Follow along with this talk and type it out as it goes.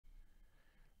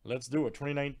Let's do it.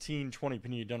 2019-20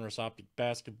 Panini Donruss Optic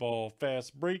Basketball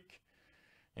Fast Break.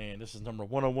 And this is number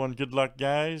 101. Good luck,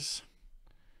 guys.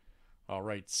 All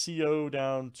right, CO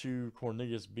down to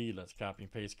Cornelius B. Let's copy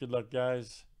and paste. Good luck,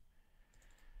 guys.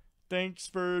 Thanks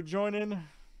for joining.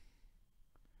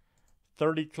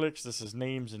 30 clicks. This is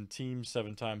names and teams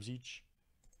 7 times each.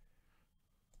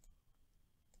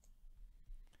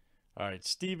 All right,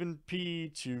 Stephen P.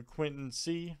 to Quentin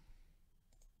C.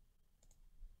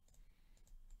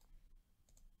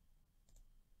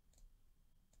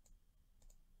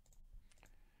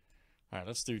 All right,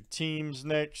 let's do teams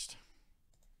next.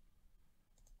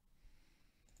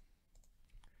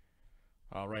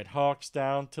 All right, Hawks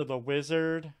down to the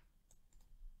Wizard.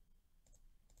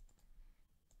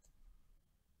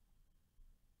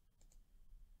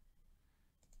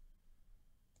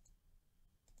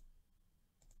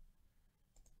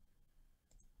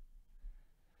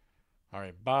 All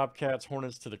right, Bobcats,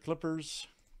 Hornets to the Clippers.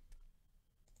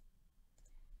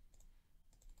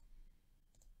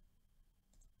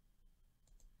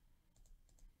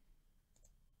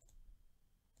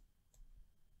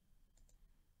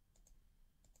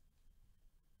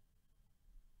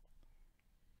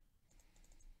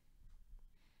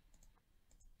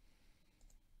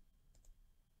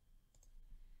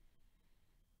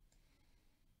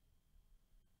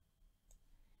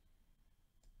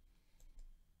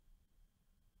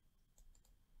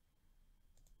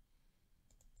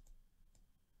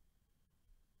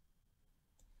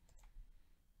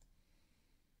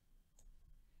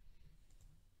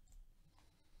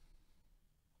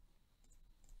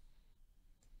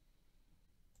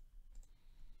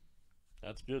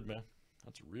 That's good, man.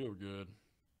 That's real good.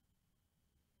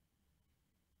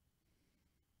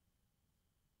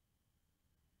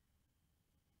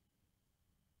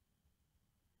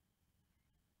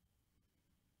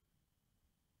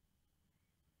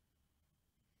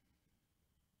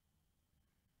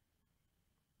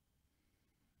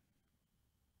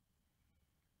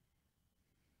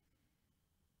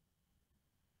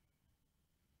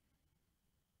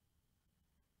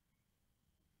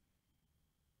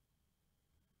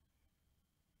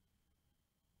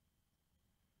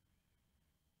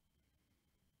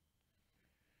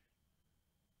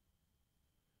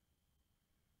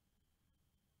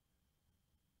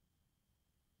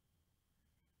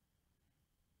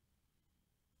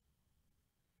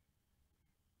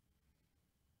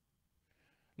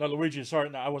 No, Luigi, sorry,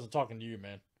 no, I wasn't talking to you,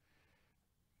 man.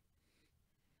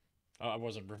 I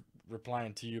wasn't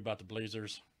replying to you about the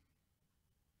Blazers.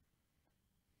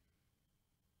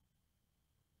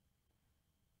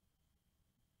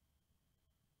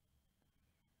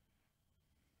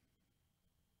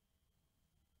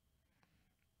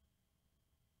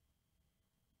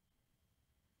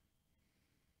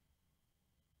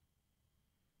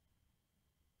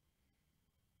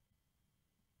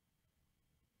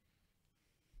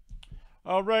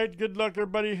 All right, good luck,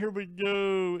 everybody. Here we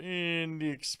go in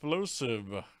the explosive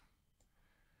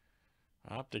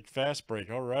Optic Fast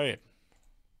Break. All right.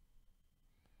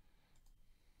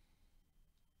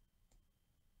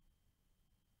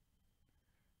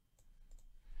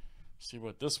 See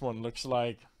what this one looks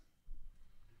like.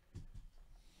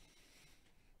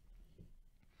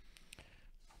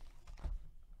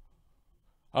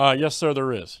 Yes, sir,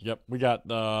 there is. Yep, we got,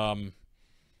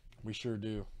 we sure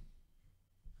do.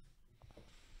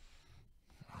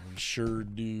 We sure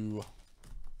do.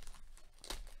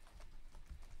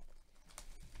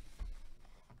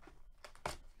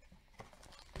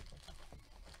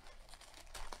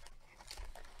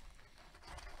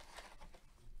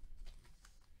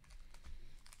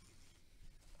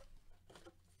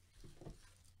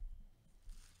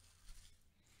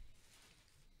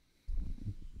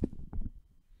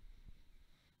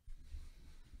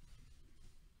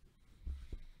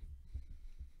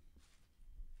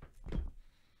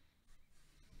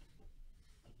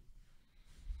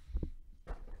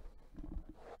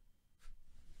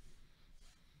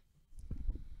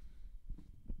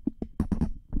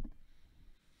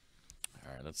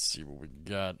 Let's see what we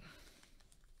got.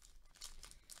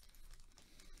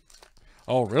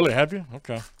 Oh, really? Have you?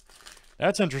 Okay.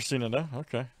 That's interesting to know.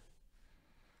 Okay.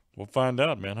 We'll find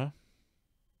out, man, huh?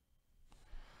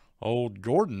 Old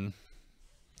Gordon.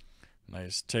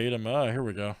 Nice Tatum. Here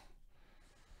we go.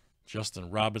 Justin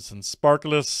Robinson,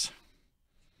 Sparkless.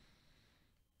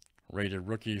 Rated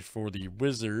rookie for the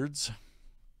Wizards.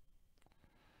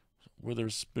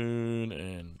 Witherspoon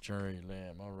and Jerry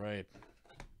Lamb. All right.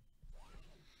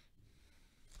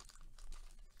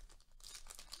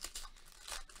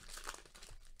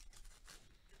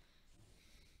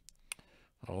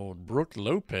 Old Brooke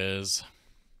Lopez.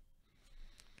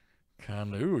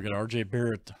 Ooh, we got R.J.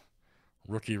 Barrett,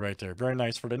 rookie right there. Very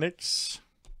nice for the Knicks.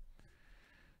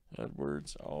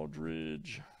 Edwards,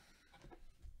 Aldridge.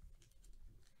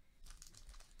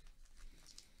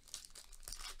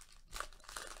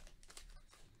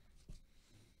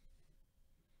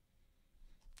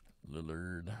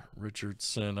 Lillard,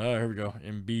 Richardson. Oh, here we go.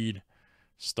 Embiid,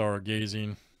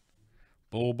 stargazing.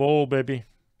 Bull, baby.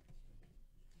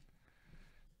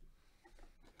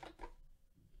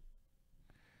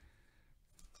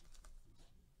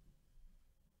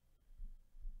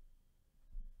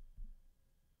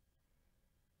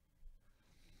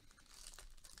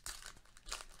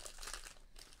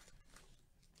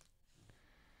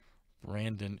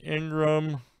 Brandon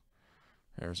Ingram.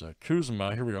 There's a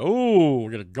Kuzma. Here we go. Oh,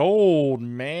 we got a gold,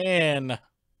 man.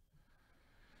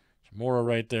 Mora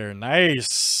right there.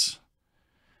 Nice.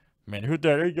 Man, who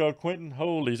there? There you go, Quentin.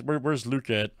 Holy, where's Luke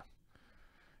at?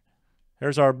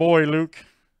 There's our boy, Luke.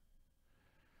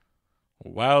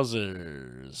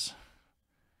 Wowzers.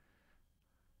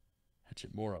 Hit you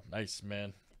more up. Nice,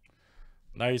 man.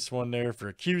 Nice one there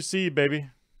for QC, baby.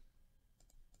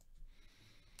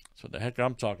 That's what the heck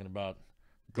I'm talking about.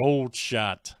 Gold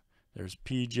shot. There's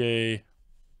PJ.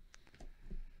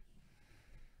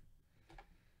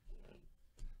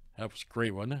 That was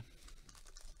great, wasn't it?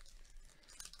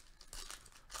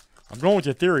 I'm going with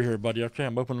your theory here, buddy. Okay,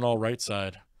 I'm opening all right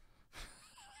side.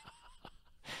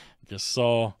 Just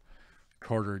saw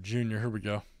Carter Jr. Here we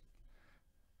go.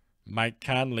 Mike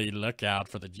Conley, look out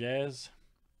for the Jazz.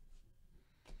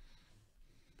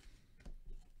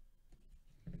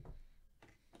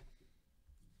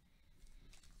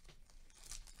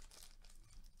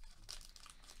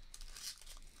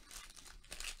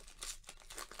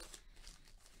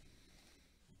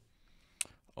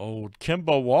 Old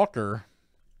Kemba Walker.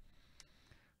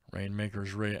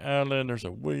 Rainmakers Ray Allen. There's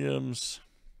a Williams.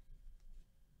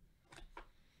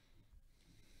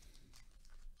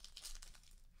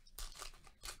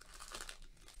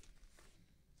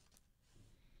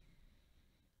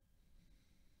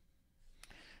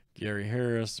 Gary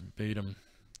Harris. Beat him.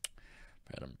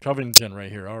 Covington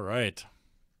right here. All right.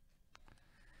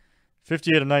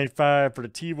 58/95 for the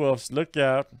T-Wolves. Look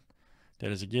out.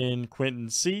 That is again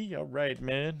Quentin C. All right,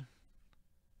 man.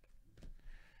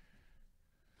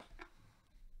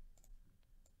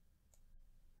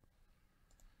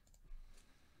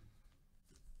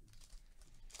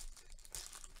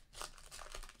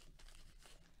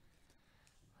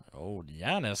 Oh,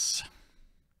 Giannis.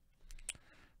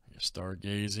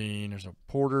 Stargazing. There's a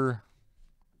Porter.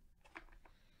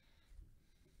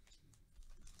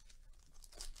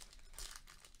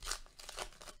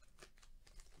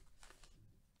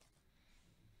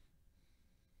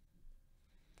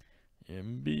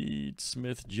 Embiid,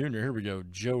 Smith Jr. Here we go.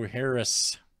 Joe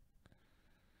Harris.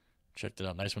 Check that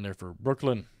out. Nice one there for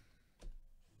Brooklyn.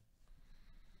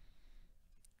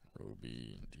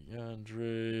 Roby,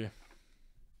 DeAndre.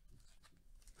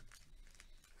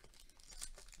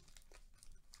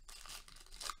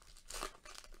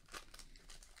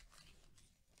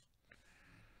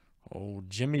 Oh,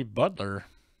 Jimmy Butler.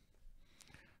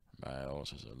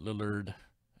 Miles is a Lillard.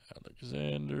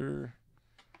 Alexander.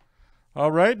 All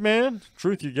right, man.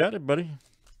 Truth, you got it, buddy.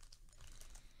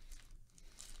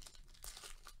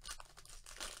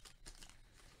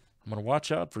 I'm going to watch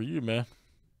out for you, man.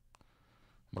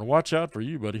 I'm going to watch out for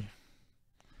you, buddy.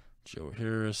 Joe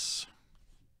Harris.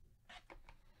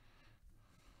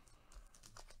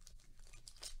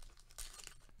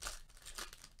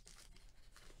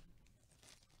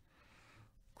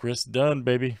 Chris Dunn,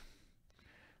 baby.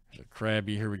 There's a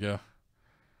Krabby. Here we go.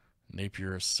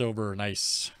 Napier silver.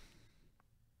 Nice.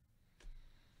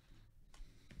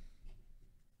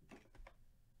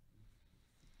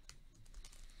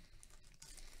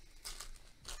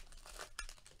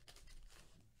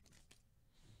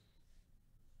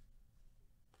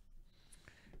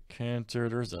 Cantor.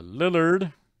 There's a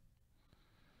Lillard.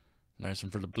 Nice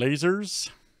one for the Blazers.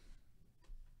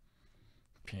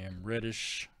 Cam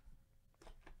Reddish.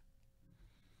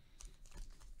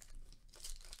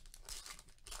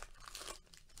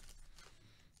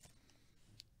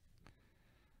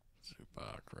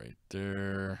 Zubac right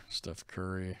there. Steph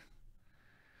Curry.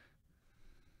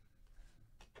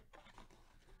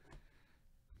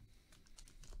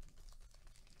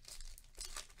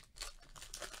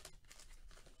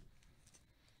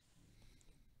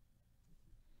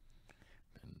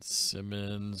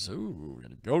 Simmons. Ooh,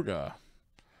 Goga.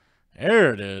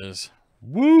 There it is.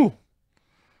 Woo!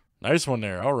 Nice one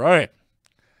there. All right.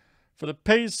 For the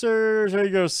Pacers, there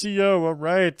you go, CO. All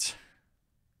right.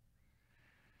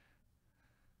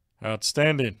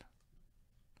 Outstanding.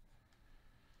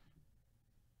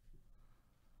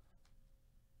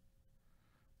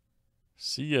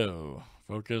 CO.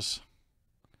 Focus.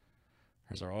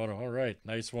 There's our auto. All right.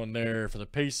 Nice one there for the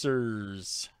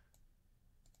Pacers.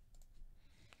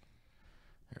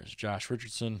 There's Josh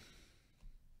Richardson.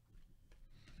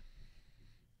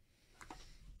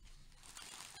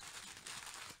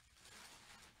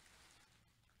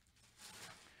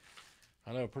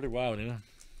 I know, pretty wild, you know?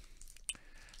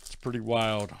 It's pretty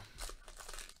wild.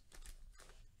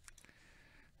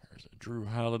 There's a Drew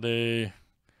Holiday,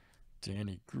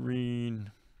 Danny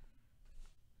Green.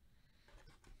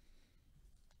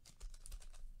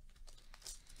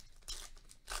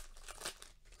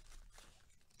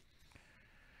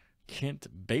 Kent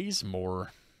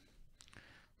Bazemore.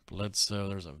 Bledsoe.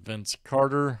 There's a Vince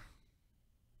Carter.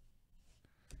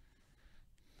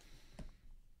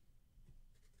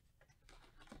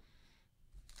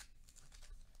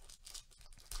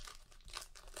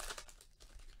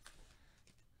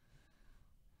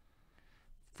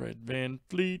 Fred Van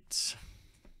Fleet.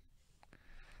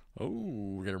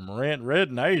 Oh, we got a Morant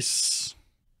red. Nice.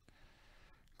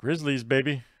 Grizzlies,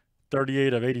 baby.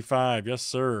 38 of 85. Yes,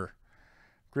 sir.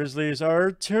 Grizzlies,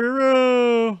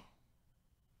 Arturo.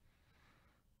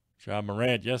 Ja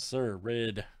Morant. Yes, sir.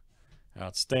 Red.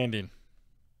 Outstanding.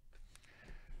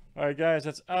 All right, guys.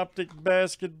 That's Optic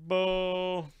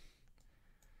Basketball.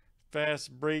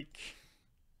 Fast break.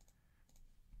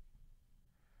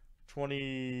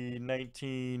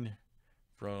 2019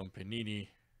 from Panini.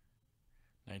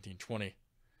 1920.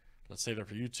 Let's say that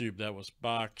for YouTube. That was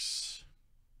box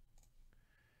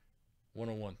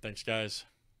 101. Thanks, guys.